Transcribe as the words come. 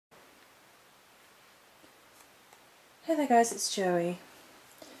Hey there guys, it's Joey.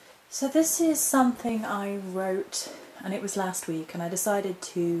 So this is something I wrote, and it was last week, and I decided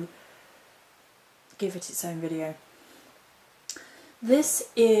to give it its own video. This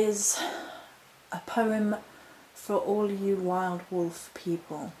is a poem for all you wild wolf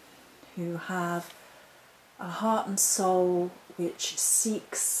people who have a heart and soul which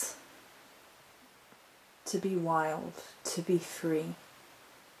seeks to be wild, to be free.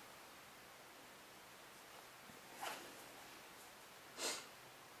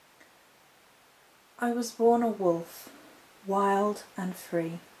 I was born a wolf, wild and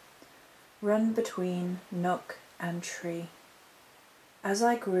free, run between nook and tree. As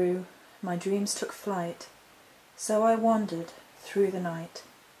I grew, my dreams took flight, so I wandered through the night.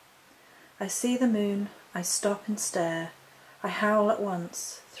 I see the moon, I stop and stare, I howl at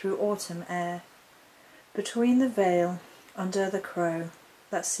once through autumn air. Between the veil, under the crow,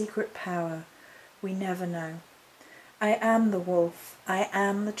 that secret power we never know. I am the wolf, I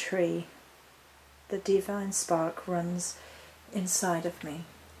am the tree. The divine spark runs inside of me.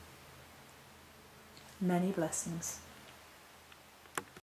 Many blessings.